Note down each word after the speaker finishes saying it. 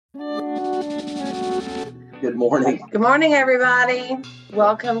Good morning. Good morning, everybody.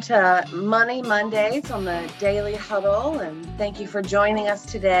 Welcome to Money Mondays on the Daily Huddle, and thank you for joining us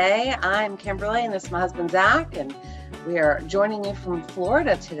today. I'm Kimberly, and this is my husband, Zach, and we are joining you from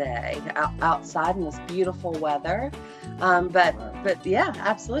Florida today, outside in this beautiful weather. But yeah,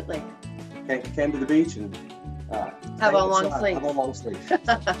 absolutely. Came to the beach and have a long sleep. Have a long sleep.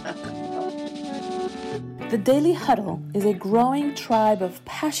 The Daily Huddle is a growing tribe of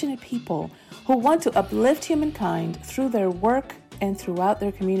passionate people who want to uplift humankind through their work and throughout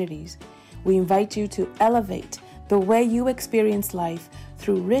their communities. We invite you to elevate the way you experience life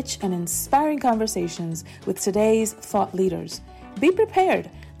through rich and inspiring conversations with today's thought leaders. Be prepared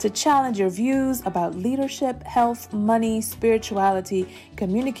to challenge your views about leadership, health, money, spirituality,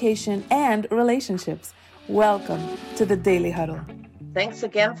 communication, and relationships. Welcome to the Daily Huddle. Thanks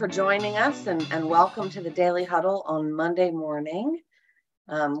again for joining us, and welcome to the Daily Huddle on Monday morning.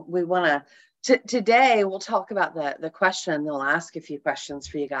 We want today we'll talk about the question. We'll ask a few questions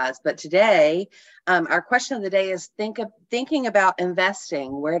for you guys, but today our question of the day is thinking about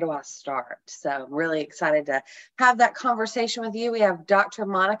investing. Where do I start? So I'm really excited to have that conversation with you. We have Dr.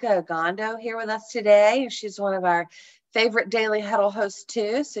 Monica Ogando here with us today. She's one of our favorite Daily Huddle hosts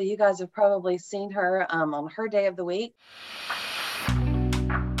too, so you guys have probably seen her on her day of the week.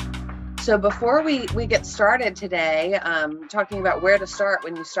 So before we get started today, talking about where to start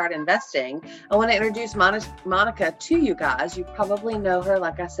when you start investing, I want to introduce Monica to you guys. You probably know her,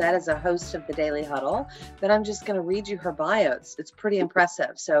 like I said, as a host of the Daily Huddle, but I'm just going to read you her bio. It's pretty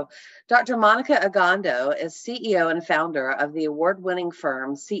impressive. So Dr. Monica Ogando is CEO and founder of the award-winning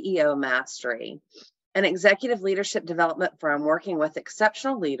firm CEO Mastery, an executive leadership development firm working with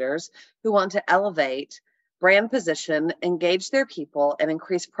exceptional leaders who want to elevate brand position, engage their people, and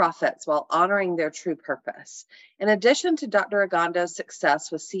increase profits while honoring their true purpose. In addition to Dr. Ogando's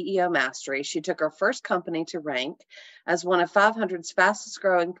success with CEO Mastery, she took her first company to rank as one of 500's fastest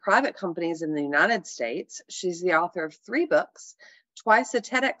growing private companies in the United States. She's the author of 3 books, twice a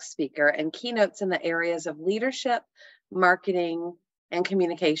TEDx speaker, and keynotes in the areas of leadership, marketing, and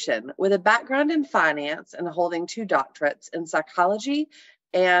communication. With a background in finance and holding 2 doctorates in psychology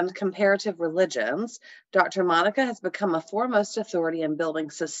and comparative religions, Dr. Monica has become a foremost authority in building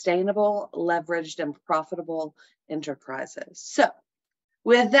sustainable, leveraged, and profitable enterprises. So,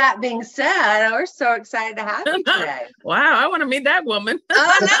 with that being said, we're so excited to have you today. Wow, I want to meet that woman.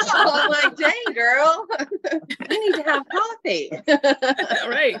 I know. I'm like, dang, girl, we need to have coffee.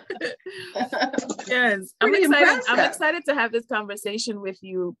 Right. Yes, I'm excited. I'm excited to have this conversation with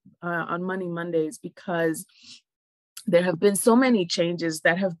you on Money Mondays because there have been so many changes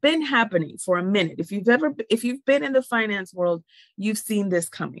that have been happening for a minute. If you've been in the finance world, you've seen this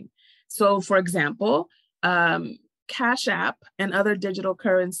coming. So, for example, Cash App and other digital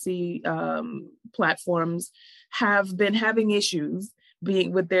currency platforms have been having issues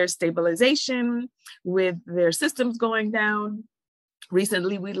with their stabilization, with their systems going down.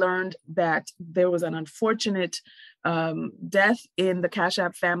 Recently, we learned that there was an unfortunate death in the Cash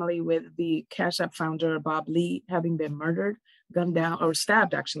App family, with the Cash App founder, Bob Lee, having been murdered, gunned down, or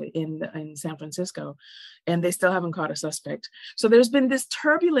stabbed actually in San Francisco. And they still haven't caught a suspect. So there's been this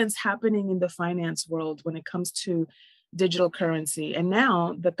turbulence happening in the finance world when it comes to digital currency. And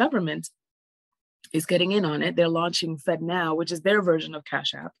now the government is getting in on it. They're launching FedNow, which is their version of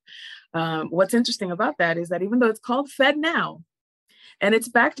Cash App. What's interesting about that is that even though it's called FedNow, and it's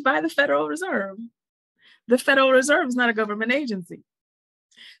backed by the Federal Reserve is not a government agency.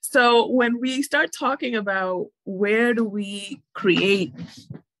 So when we start talking about where do we create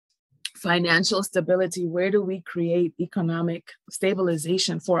financial stability, where do we create economic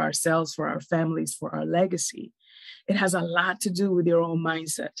stabilization for ourselves, for our families, for our legacy, it has a lot to do with your own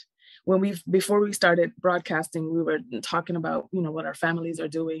mindset. Before we started broadcasting, we were talking about, what our families are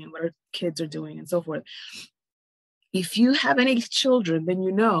doing and what our kids are doing and so forth. If you have any children, then you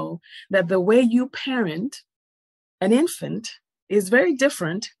know that the way you parent an infant is very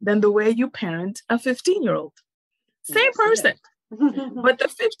different than the way you parent a 15-year-old. Same person. But the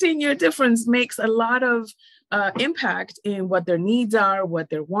 15-year difference makes a lot of impact in what their needs are, what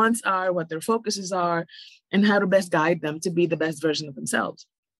their wants are, what their focuses are, and how to best guide them to be the best version of themselves.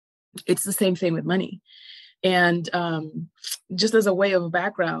 It's the same thing with money. And just as a way of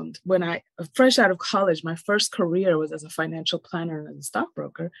background, when fresh out of college, my first career was as a financial planner and as a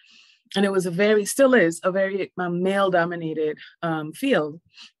stockbroker. And it was still is a very male-dominated field.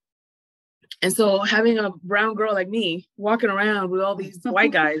 And so having a brown girl like me walking around with all these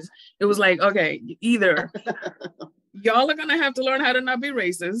white guys, it was like, okay, either y'all are going to have to learn how to not be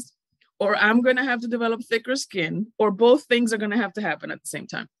racist, or I'm going to have to develop thicker skin, or both things are going to have to happen at the same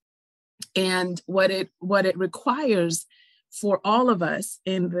time. And what it requires for all of us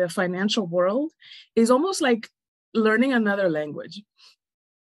in the financial world is almost like learning another language.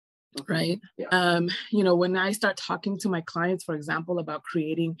 Right. Yeah. When I start talking to my clients, for example, about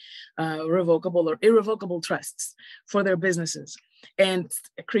creating revocable or irrevocable trusts for their businesses and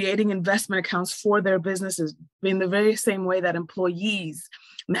creating investment accounts for their businesses in the very same way that employees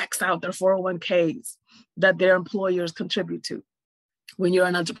max out their 401ks that their employers contribute to. When you're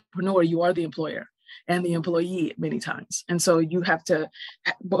an entrepreneur, you are the employer and the employee many times. And so you have to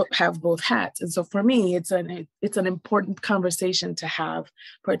have both hats. And so for me, it's an important conversation to have,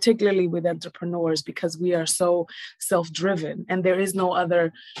 particularly with entrepreneurs, because we are so self-driven and there is no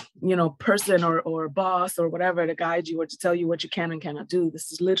other, person or boss or whatever to guide you or to tell you what you can and cannot do.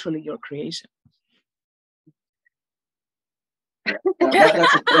 This is literally your creation.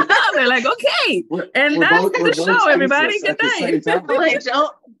 They're like, okay. And that's the show, everybody. Good night.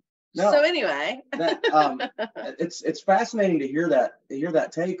 So anyway, it's fascinating to hear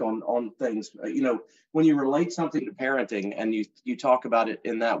that take on things. When you relate something to parenting and you talk about it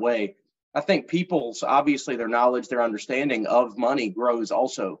in that way, I think people's, obviously their knowledge, their understanding of money grows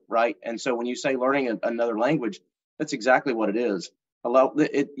also, right? And so when you say learning another language, that's exactly what it is.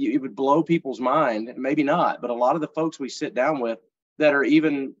 It would blow people's mind, maybe not, but a lot of the folks we sit down with that are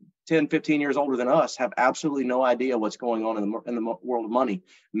even 10, 15 years older than us have absolutely no idea what's going on in the world of money.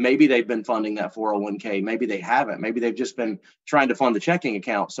 Maybe they've been funding that 401k. Maybe they haven't. Maybe they've just been trying to fund the checking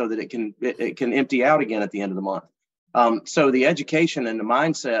account so that it can empty out again at the end of the month. So the education and the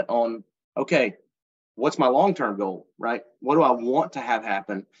mindset on, okay, what's my long-term goal, right? What do I want to have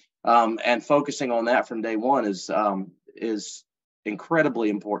happen? And focusing on that from day one is incredibly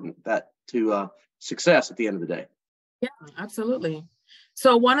important to success at the end of the day. Yeah, absolutely.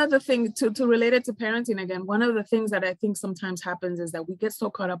 So one of the things to relate it to parenting again, one of the things that I think sometimes happens is that we get so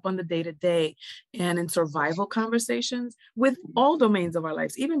caught up on the day-to-day and in survival conversations with all domains of our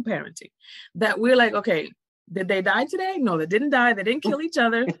lives, even parenting, that we're like, okay, did they die today? No, they didn't die. They didn't kill each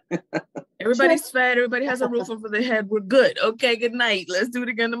other. Everybody's fed. Everybody has a roof over their head. We're good. Okay, good night. Let's do it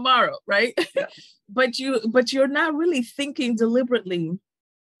again tomorrow, right? Yeah. But you're not really thinking deliberately,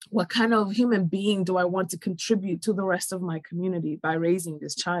 what kind of human being do I want to contribute to the rest of my community by raising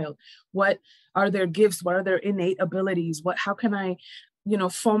this child? What are their gifts? What are their innate abilities? How can I,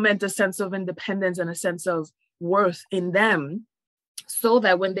 foment a sense of independence and a sense of worth in them so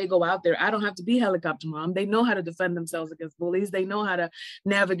that when they go out there, I don't have to be helicopter mom. They know how to defend themselves against bullies. They know how to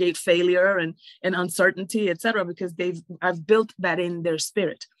navigate failure and uncertainty, et cetera, because I've built that in their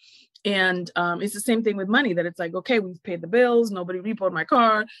spirit. And it's the same thing with money, that it's like, okay, we've paid the bills. Nobody repoed my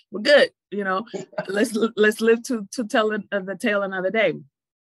car. We're good. Let's live to tell the tale another day.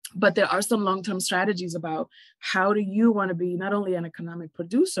 But there are some long-term strategies about how do you want to be not only an economic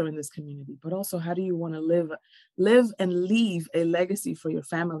producer in this community, but also how do you want to live and leave a legacy for your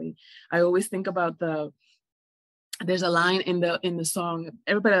family. I always think about there's a line in the song.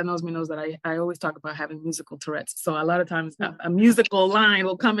 Everybody that knows me knows that I always talk about having musical Tourette's. So a lot of times a musical line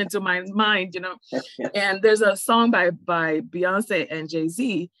will come into my mind, And there's a song by Beyonce and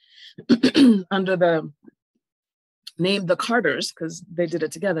Jay-Z under the name The Carters, because they did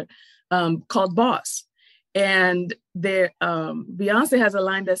it together, called Boss. And Beyonce has a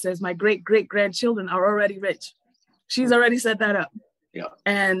line that says, "My great-great-grandchildren are already rich." She's already set that up. Yeah.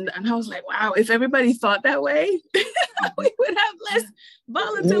 And I was like, wow, if everybody thought that way, we would have less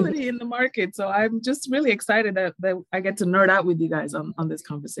volatility in the market. So I'm just really excited that I get to nerd out with you guys on this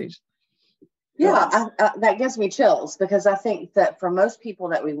conversation. Yeah, that gives me chills, because I think that for most people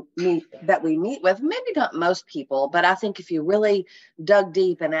that we meet with, maybe not most people, but I think if you really dug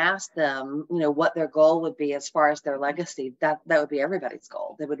deep and asked them, what their goal would be as far as their legacy, that would be everybody's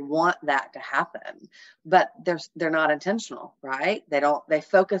goal. They would want that to happen, but they're not intentional, right? They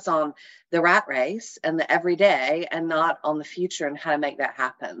focus on the rat race and the everyday and not on the future and how to make that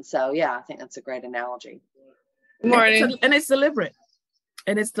happen. So yeah, I think that's a great analogy. Good morning. And it's deliberate.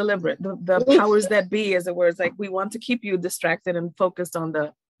 And it's deliberate. The powers that be, as it were, it's like, we want to keep you distracted and focused on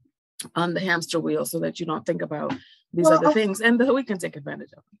the hamster wheel so that you don't think about these other things, and that we can take advantage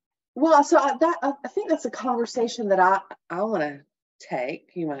of them. Well, so I think that's a conversation that I want to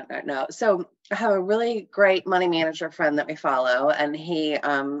take. You might not know. So I have a really great money manager friend that we follow, and he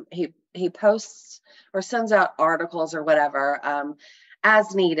posts or sends out articles or whatever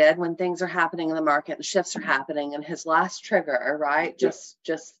as needed when things are happening in the market and shifts are happening. And his last trigger, right, just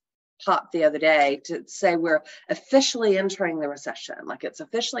popped the other day to say we're officially entering the recession, like it's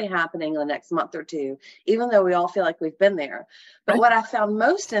officially happening in the next month or two, even though we all feel like we've been there. But what I found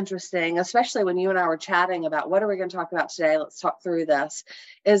most interesting, especially when you and I were chatting about what are we going to talk about today, let's talk through this,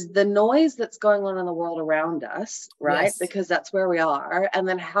 is the noise that's going on in the world around us, right? Yes. Because that's where we are. And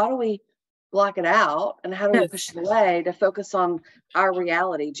then how do we block it out, and how do we push it away to focus on our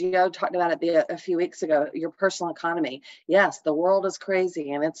reality? Gio talked about it a few weeks ago, your personal economy. Yes, the world is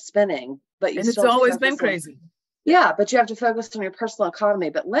crazy and it's spinning, but it's always been crazy. Yeah, but you have to focus on your personal economy.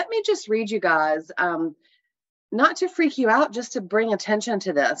 But let me just read you guys, not to freak you out, just to bring attention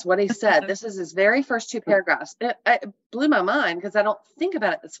to this, what he said. This is his very first 2 paragraphs. It blew my mind because I don't think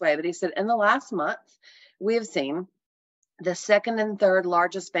about it this way, but he said, in the last month, we have seen the second and third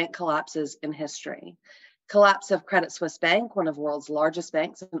largest bank collapses in history. Collapse of Credit Suisse Bank, one of the world's largest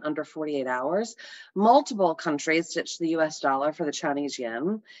banks, in under 48 hours. Multiple countries ditched the US dollar for the Chinese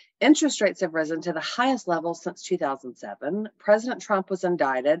yen. Interest rates have risen to the highest level since 2007. President Trump was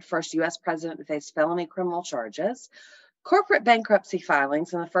indicted, first US president to face felony criminal charges. Corporate bankruptcy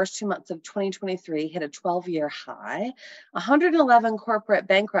filings in the first 2 months of 2023 hit a 12-year high. 111 corporate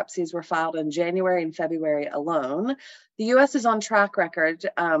bankruptcies were filed in January and February alone. The U.S. is on track record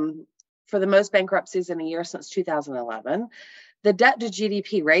for the most bankruptcies in a year since 2011. The debt to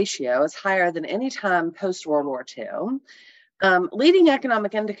GDP ratio is higher than any time post-World War II. Leading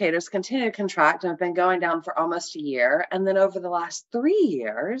economic indicators continue to contract and have been going down for almost a year. And then over the last 3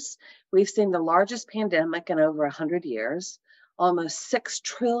 years, we've seen the largest pandemic in over 100 years. Almost $6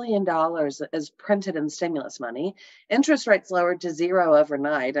 trillion is printed in stimulus money. Interest rates lowered to 0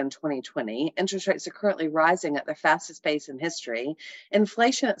 overnight in 2020. Interest rates are currently rising at their fastest pace in history.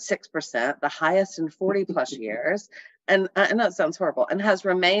 Inflation at 6%, the highest in 40 plus years. And I know it sounds horrible, and has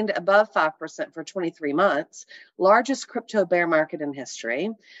remained above 5% for 23 months, largest crypto bear market in history.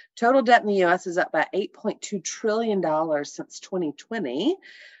 Total debt in the U.S. is up by $8.2 trillion since 2020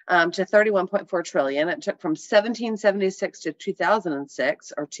 to $31.4 trillion. It took from 1776 to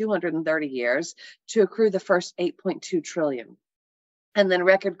 2006, or 230 years, to accrue the first $8.2 trillion. And then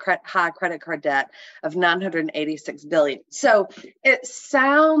record high credit card debt of $986 billion. So it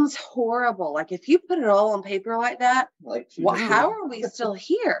sounds horrible. Like if you put it all on paper like that, how are we still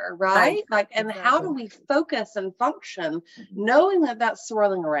here, right? And how do we focus and function knowing that that's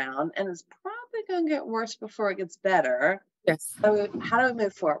swirling around and it's probably going to get worse before it gets better? Yes. So how do we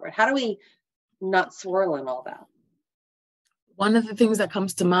move forward? How do we not swirl in all that? One of the things that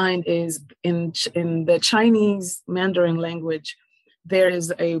comes to mind is in the Chinese Mandarin language, there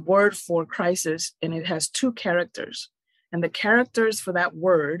is a word for crisis, and it has 2 characters. And the characters for that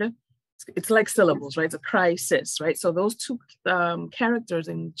word, it's like syllables, right? It's a crisis, right? So those 2 characters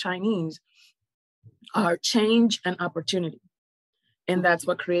in Chinese are change and opportunity. And that's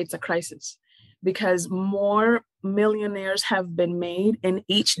what creates a crisis, because more millionaires have been made in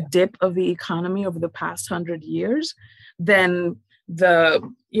each dip of the economy over the past 100 years than the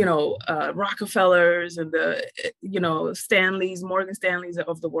Rockefellers and the Stanleys, Morgan Stanleys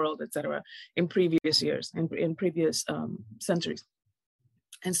of the world, et cetera, in previous years, in previous centuries.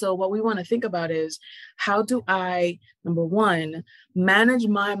 And so what we want to think about is, how do I, number one, manage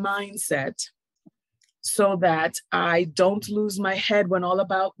my mindset so that I don't lose my head when all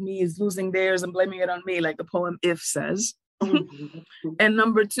about me is losing theirs and blaming it on me, like the poem If says. And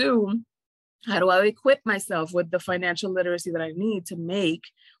number 2, how do I equip myself with the financial literacy that I need to make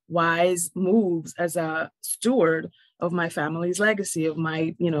wise moves as a steward of my family's legacy, of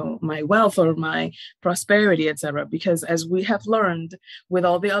my, my wealth or my prosperity, et cetera? Because as we have learned with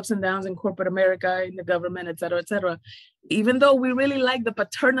all the ups and downs in corporate America, in the government, et cetera, even though we really like the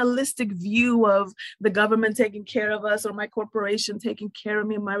paternalistic view of the government taking care of us or my corporation taking care of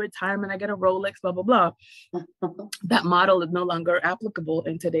me in my retirement, I get a Rolex, blah, blah, blah. That model is no longer applicable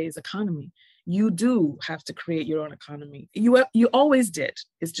in today's economy. You do have to create your own economy. You always did.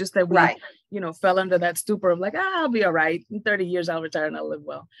 It's just that we, fell under that stupor of like, I'll be all right. In 30 years, I'll retire and I'll live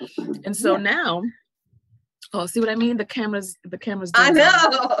well. And so now, see what I mean? The cameras. I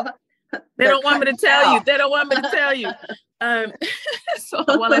know. They don't want me to tell you. They don't want me to tell you. So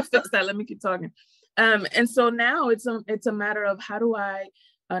while I fix that, let me keep talking. And so now it's a matter of, how do I,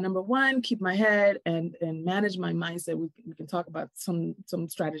 number one, keep my head and manage my mindset. We can talk about some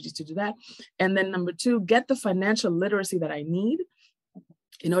strategies to do that. And then number 2, get the financial literacy that I need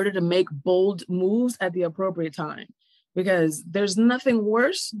in order to make bold moves at the appropriate time. Because there's nothing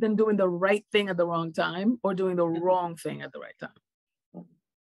worse than doing the right thing at the wrong time or doing the wrong thing at the right time.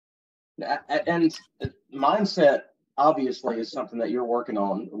 And mindset obviously is something that you're working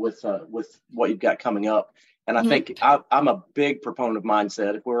on with what you've got coming up. And I think I'm a big proponent of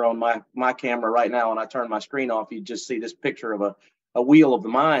mindset. If we're on my camera right now and I turn my screen off, you just see this picture of a wheel of the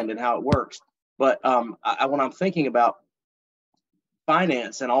mind and how it works. But when I'm thinking about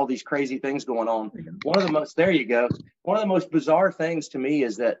finance and all these crazy things going on, one of the most bizarre things to me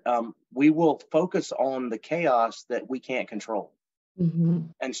is that we will focus on the chaos that we can't control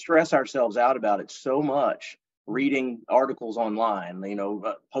and stress ourselves out about it so much, reading articles online,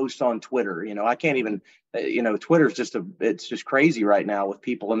 posts on Twitter. I can't even, Twitter's it's just crazy right now with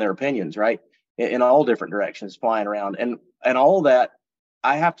people and their opinions, right? In all different directions flying around, and all that.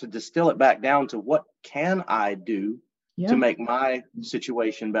 I have to distill it back down to what can I do to make my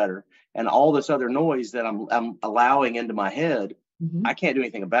situation better, and all this other noise that I'm allowing into my head. I can't do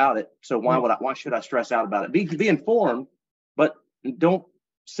anything about it. So why should I stress out about it? Be informed, but don't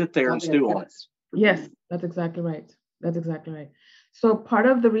sit there and stew on it. Yes, that's exactly right. That's exactly right. So part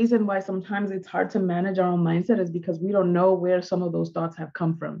of the reason why sometimes it's hard to manage our own mindset is because we don't know where some of those thoughts have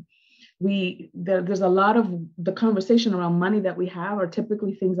come from. There's a lot of the conversation around money that we have are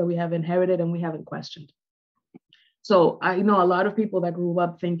typically things that we have inherited and we haven't questioned. So I know a lot of people that grew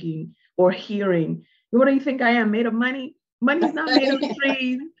up thinking or hearing, what do you think I am, made of money? Money's not made of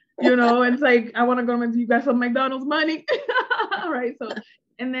trees, and it's like, I want to go into, you got some McDonald's money, right? So,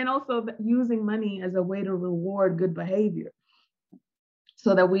 and then also using money as a way to reward good behavior,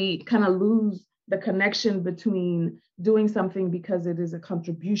 so that we kind of lose the connection between doing something because it is a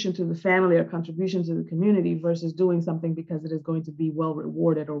contribution to the family or contribution to the community versus doing something because it is going to be well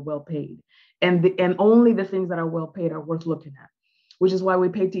rewarded or well paid. And only the things that are well paid are worth looking at, which is why we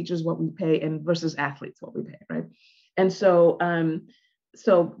pay teachers what we pay and versus athletes what we pay, right? And so,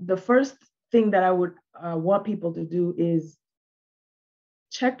 so the first thing that I would want people to do is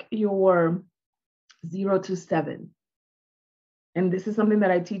check your 0 to 7. And this is something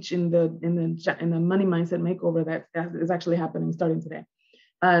that I teach in the Money Mindset Makeover that is actually happening starting today.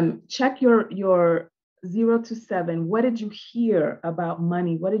 Check your 0 to 7. What did you hear about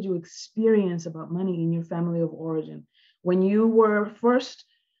money? What did you experience about money in your family of origin? When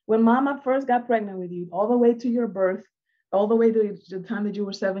mama first got pregnant with you, all the way to your birth, all the way to the time that you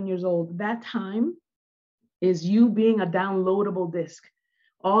were 7 years old, that time is you being a downloadable disk.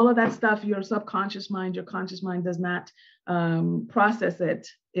 All of that stuff, your subconscious mind, your conscious mind does not process it,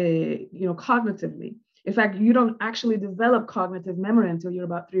 cognitively. In fact, you don't actually develop cognitive memory until you're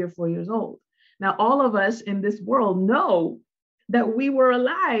about 3 or 4 years old. Now, all of us in this world know that we were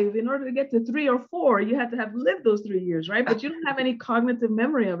alive. In order to get to 3 or 4, you had to have lived those 3 years, right? But you don't have any cognitive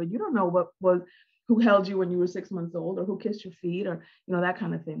memory of it. You don't know who held you when you were 6 months old, or who kissed your feet, or that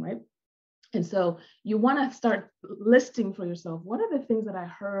kind of thing, right? And so you want to start listing for yourself, what are the things that I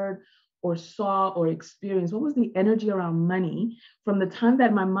heard or saw or experienced? What was the energy around money from the time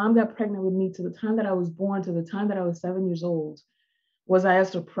that my mom got pregnant with me to the time that I was born to the time that I was 7 years old? Was I a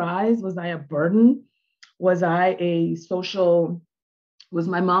surprise? Was I a burden? Was my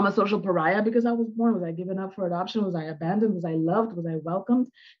mom a social pariah because I was born? Was I given up for adoption? Was I abandoned? Was I loved? Was I welcomed?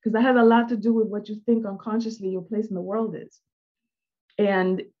 Because that has a lot to do with what you think unconsciously your place in the world is.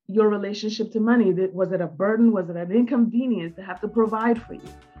 And your relationship to money, was it a burden? Was it an inconvenience to have to provide for you?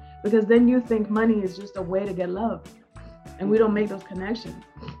 Because then you think money is just a way to get love, and we don't make those connections.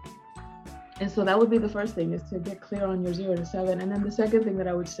 And so that would be the first thing, is to get clear on your 0 to 7. And then the second thing that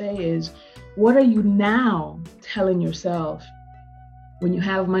I would say is, what are you now telling yourself when you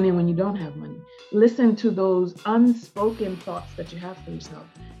have money and when you don't have money? Listen to those unspoken thoughts that you have for yourself.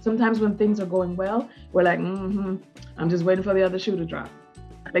 Sometimes when things are going well, we're like, I'm just waiting for the other shoe to drop.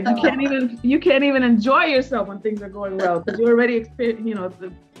 Like you can't even enjoy yourself when things are going well, because you're already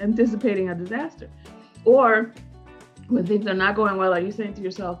anticipating a disaster. Or when things are not going well, are you saying to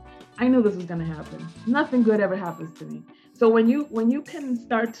yourself, I knew this was going to happen. Nothing good ever happens to me. So when you can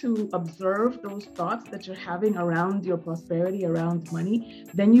start to observe those thoughts that you're having around your prosperity, around money,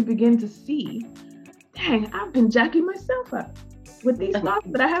 then you begin to see, dang, I've been jacking myself up with these thoughts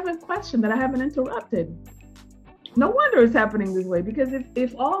that I haven't questioned, that I haven't interrupted. No wonder it's happening this way, because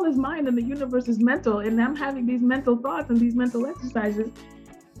if all is mind and the universe is mental, and I'm having these mental thoughts and these mental exercises,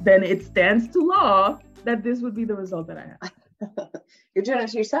 then it stands to law that this would be the result that I have. You're doing it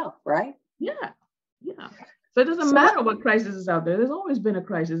to yourself, right? Yeah. So it doesn't matter what crisis is out there. There's always been a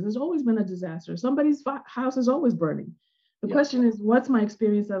crisis. There's always been a disaster. Somebody's house is always burning. The question is, what's my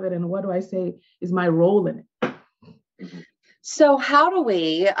experience of it, and what do I say is my role in it? So how do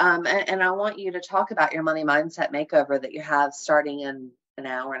we, and I want you to talk about your Money Mindset Makeover that you have starting in an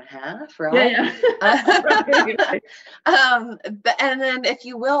hour and a half, right? Yeah. And then if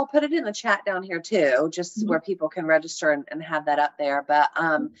you will, put it in the chat down here too, just where people can register and have that up there. But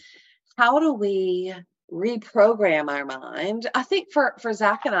how do we reprogram our mind. I think for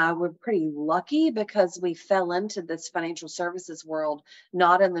Zach and I, we're pretty lucky because we fell into this financial services world,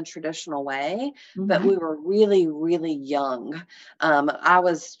 not in the traditional way, but we were really, really young. I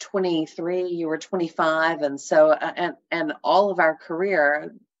was 23, you were 25. And so, and all of our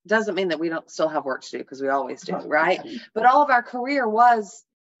career doesn't mean that we don't still have work to do, because we always do, right? But all of our career was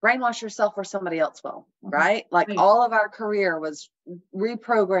brainwash yourself or somebody else will, right? Like all of our career was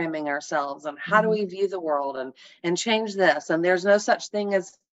reprogramming ourselves on how do we view the world and change this. And there's no such thing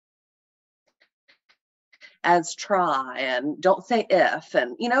as try, and don't say if,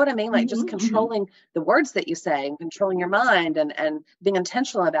 and you know what I mean? Like just controlling the words that you say and controlling your mind and being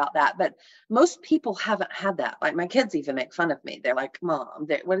intentional about that. But most people haven't had that. Like my kids even make fun of me. They're like, Mom,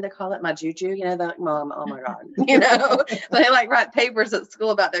 what do they call it? My juju, you know, they're like, Mom, oh my God, you know, they like write papers at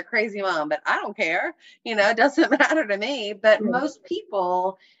school about their crazy mom, but I don't care. You know, it doesn't matter to me. But most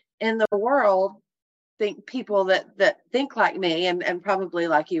people in the world think people that think like me and probably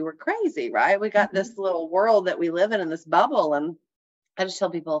like you were crazy, right? We got this little world that we live in this bubble, and I just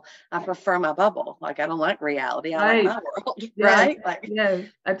tell people I prefer my bubble. Like I don't like reality. I like my world, right? Like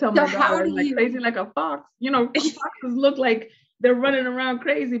I tell my daughter, I'm like crazy like a fox. You know, foxes look like they're running around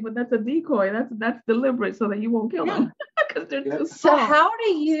crazy, but that's a decoy. That's deliberate so that you won't kill them because they're too small. So how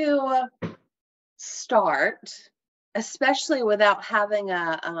do you start, especially without having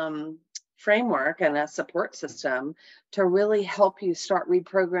a framework and a support system to really help you start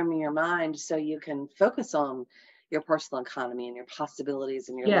reprogramming your mind so you can focus on your personal economy and your possibilities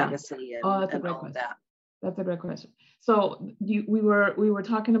and your legacy and all of that? That's a great question. So we were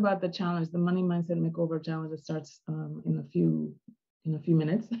talking about the challenge, the Money Mindset Makeover Challenge that starts in a few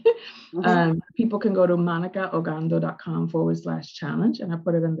minutes. People can go to monicaogando.com/challenge, and I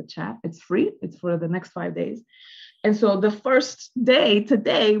put it in the chat. It's free. It's for the next 5 days. And so the first day,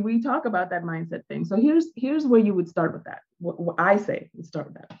 today, we talk about that mindset thing. So here's where you would start with that. What I say, you start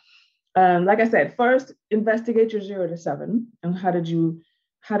with that. Like I said, first, investigate your 0 to 7, and how did you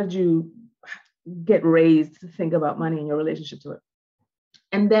get raised to think about money and your relationship to it,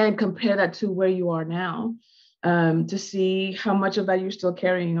 and then compare that to where you are now, to see how much of that you're still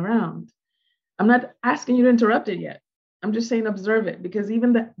carrying around. I'm not asking you to interrupt it yet. I'm just saying observe it, because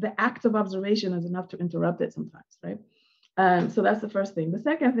even the act of observation is enough to interrupt it sometimes, right? So that's the first thing. The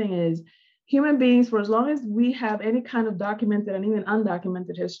second thing is human beings, for as long as we have any kind of documented and even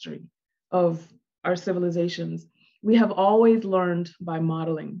undocumented history of our civilizations, we have always learned by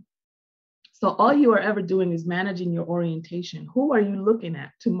modeling. So all you are ever doing is managing your orientation. Who are you looking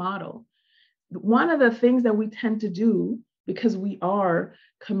at to model? One of the things that we tend to do, because we are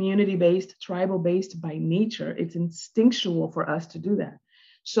community-based, tribal-based by nature, it's instinctual for us to do that.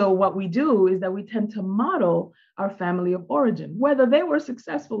 So what we do is that we tend to model our family of origin, whether they were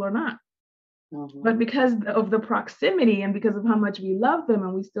successful or not. But because of the proximity and because of how much we love them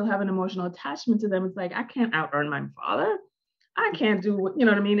and we still have an emotional attachment to them, it's like, I can't out-earn my father. I can't do what, you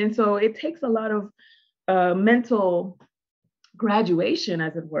know what I mean? And so it takes a lot of mental graduation,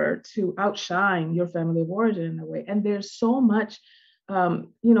 as it were, to outshine your family of origin in a way. And there's so much, kind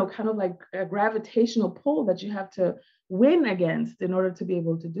of like a gravitational pull that you have to win against in order to be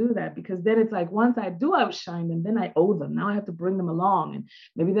able to do that. Because then it's like, once I do outshine them, then I owe them. Now I have to bring them along, and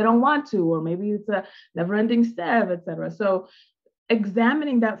maybe they don't want to, or maybe it's a never-ending step, et cetera. So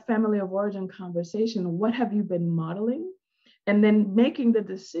examining that family of origin conversation, what have you been modeling? And then making the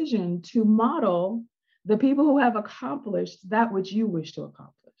decision to model the people who have accomplished that which you wish to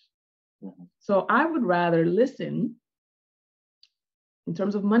accomplish. So I would rather listen, in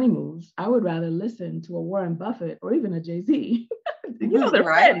terms of money moves, I would rather listen to a Warren Buffett or even a Jay-Z. They're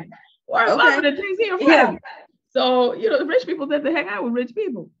friends. Warren Buffett and Jay-Z are friends. So, the rich people tend to hang out with rich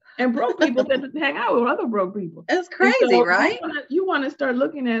people, and broke people tend to hang out with other broke people. It's crazy, right? You want to start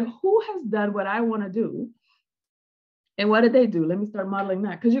looking at who has done what I want to do. And what did they do? Let me start modeling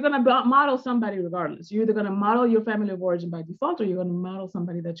that. Because you're going to model somebody regardless. You're either going to model your family of origin by default, or you're going to model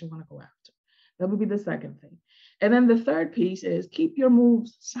somebody that you want to go after. That would be the second thing. And then the third piece is keep your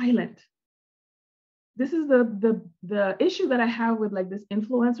moves silent. This is the issue that I have with like this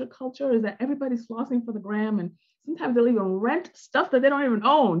influencer culture, is that everybody's flossing for the gram, and sometimes they'll even rent stuff that they don't even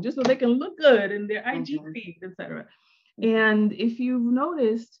own just so they can look good in their IG feed, et cetera. And if you've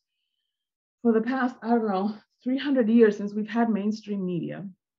noticed, for the past, 300 years since we've had mainstream media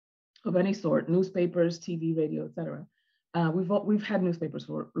of any sort, newspapers, TV, radio, et cetera. We've had newspapers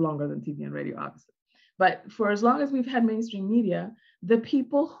for longer than TV and radio, obviously. But for as long as we've had mainstream media, the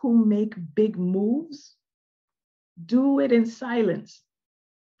people who make big moves do it in silence.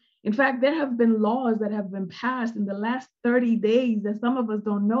 In fact, there have been laws that have been passed in the last 30 days that some of us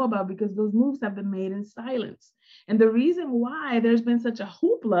don't know about because those moves have been made in silence. And the reason why there's been such a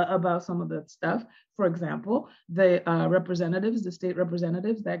hoopla about some of that stuff, for example, the representatives, the state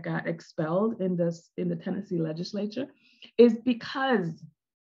representatives that got expelled in the Tennessee legislature, is because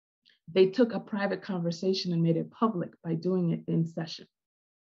they took a private conversation and made it public by doing it in session.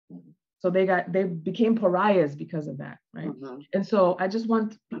 So they became pariahs because of that, right? Mm-hmm. And so I just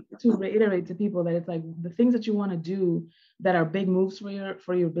want to reiterate to people that it's like the things that you want to do that are big moves for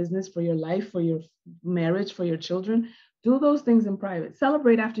your business, for your life, for your marriage, for your children, do those things in private.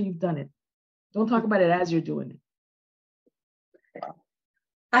 Celebrate after you've done it. Don't talk about it as you're doing it.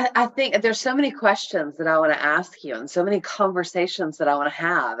 I think there's so many questions that I want to ask you and so many conversations that I want to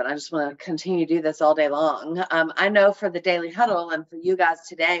have. And I just want to continue to do this all day long. I know for the Daily Huddle and for you guys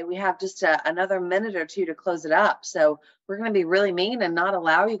today, we have just another minute or two to close it up. So we're going to be really mean and not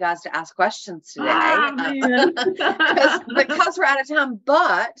allow you guys to ask questions today because we're out of time.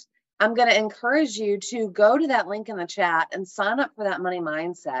 But I'm going to encourage you to go to that link in the chat and sign up for that money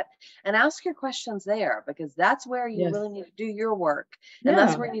mindset and ask your questions there, because that's where you really need to do your work. And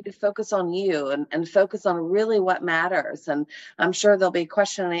that's where you need to focus on you and focus on really what matters. And I'm sure there'll be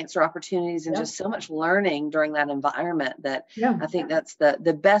question and answer opportunities and just so much learning during that environment that I think that's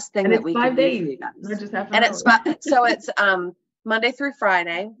the best thing that we can do. And it's so it's Monday through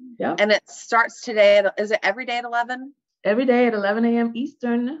Friday. And it starts today. Is it every day at 11? Every day at 11 a.m.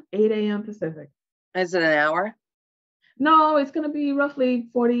 Eastern, 8 a.m. Pacific. Is it an hour? No, it's going to be roughly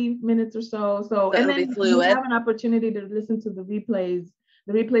 40 minutes or so. So and then you have an opportunity to listen to the replays.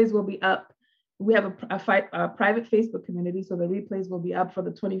 The replays will be up. We have a private Facebook community, so the replays will be up for the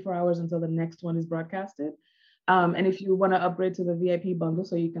 24 hours until the next one is broadcasted. And if you want to upgrade to the VIP bundle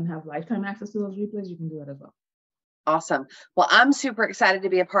so you can have lifetime access to those replays, you can do that as well. Awesome. Well, I'm super excited to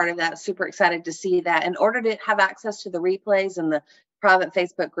be a part of that. Super excited to see that. In order to have access to the replays and the private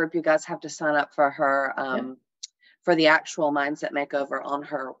Facebook group, you guys have to sign up for her for the actual Mindset Makeover on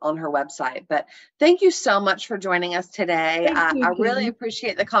her website. But thank you so much for joining us today. I really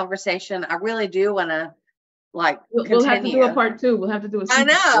appreciate the conversation. I really do want to we'll have to do a part 2. We'll have to do a I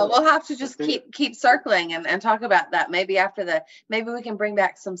know. We'll have to just keep circling and talk about that. Maybe maybe we can bring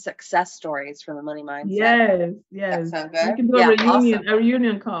back some success stories from the money mindset. Yes. That sound good? We can do a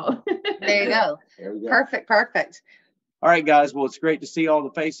reunion call. There you go. Perfect. All right, guys. Well, it's great to see all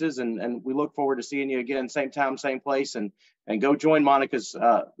the faces, and we look forward to seeing you again, same time, same place, and go join Monica's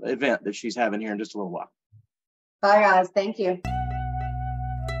event that she's having here in just a little while. Bye, guys. Thank you.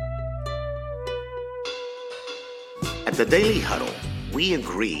 At the Daily Huddle, we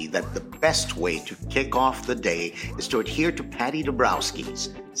agree that the best way to kick off the day is to adhere to Patty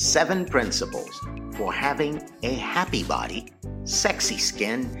Dabrowski's 7 principles for having a happy body, sexy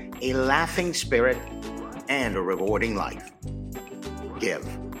skin, a laughing spirit, and a rewarding life.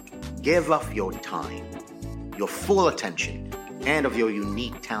 Give of your time, your full attention, and of your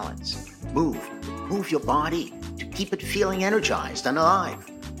unique talents. Move your body to keep it feeling energized and alive.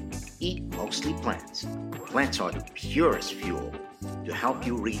 Eat mostly plants. Plants are the purest fuel to help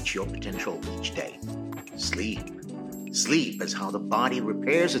you reach your potential each day. Sleep is how the body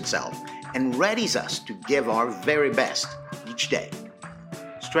repairs itself and readies us to give our very best each day.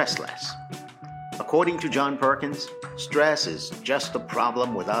 Stress less. According to John Perkins, stress is just a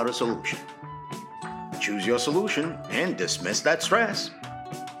problem without a solution. Choose your solution and dismiss that stress.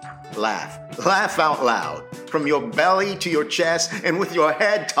 Laugh out loud, from your belly to your chest and with your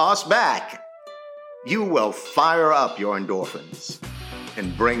head tossed back. You will fire up your endorphins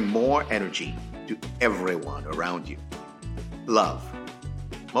and bring more energy to everyone around you. Love.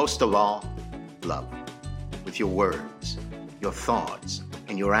 Most of all, love. With your words, your thoughts,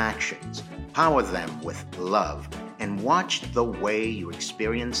 and your actions, power them with love and watch the way you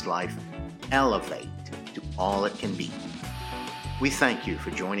experience life elevate to all it can be. We thank you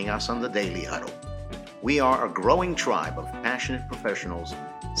for joining us on the Daily Huddle. We are a growing tribe of passionate professionals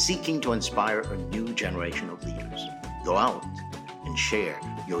seeking to inspire a new generation of leaders. Go out and share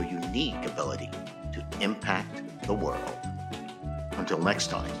your unique ability to impact the world. Until next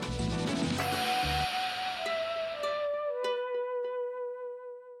time.